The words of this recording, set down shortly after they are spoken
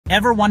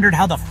Ever wondered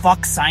how the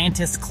fuck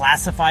scientists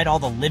classified all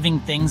the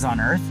living things on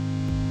Earth?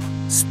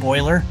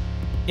 Spoiler,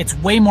 it's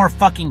way more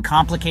fucking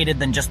complicated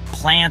than just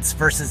plants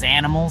versus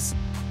animals.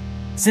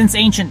 Since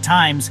ancient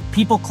times,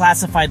 people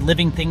classified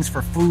living things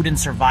for food and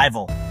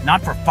survival,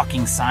 not for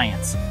fucking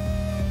science.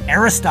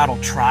 Aristotle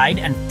tried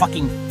and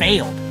fucking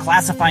failed,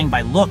 classifying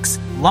by looks,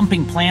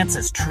 lumping plants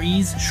as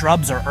trees,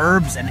 shrubs, or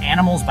herbs, and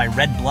animals by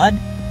red blood,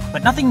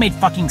 but nothing made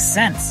fucking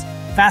sense.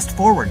 Fast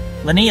forward,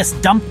 Linnaeus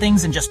dumped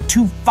things in just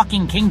two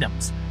fucking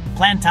kingdoms,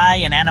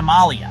 Plantae and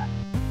Animalia.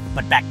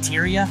 But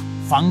bacteria,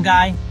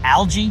 fungi,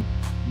 algae,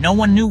 no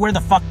one knew where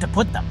the fuck to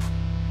put them.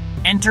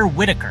 Enter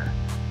Whitaker,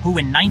 who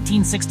in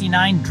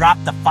 1969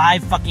 dropped the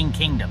 5 fucking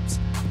kingdoms,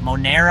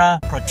 Monera,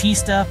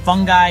 Protista,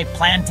 fungi,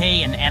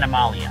 Plantae, and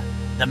Animalia.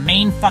 The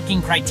main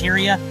fucking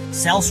criteria: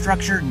 cell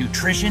structure,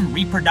 nutrition,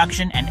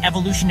 reproduction, and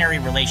evolutionary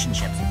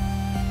relationships.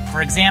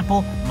 For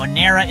example,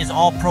 Monera is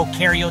all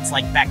prokaryotes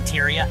like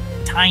bacteria,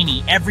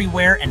 tiny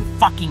everywhere and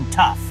fucking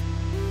tough.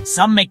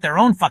 Some make their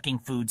own fucking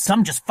food,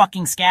 some just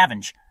fucking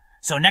scavenge.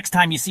 So next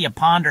time you see a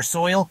pond or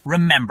soil,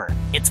 remember,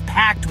 it's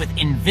packed with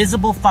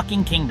invisible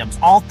fucking kingdoms,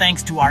 all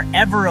thanks to our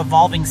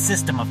ever-evolving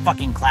system of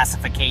fucking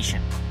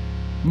classification.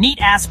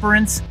 NEET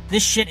aspirants,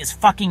 this shit is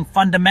fucking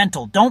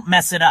fundamental, don't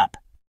mess it up.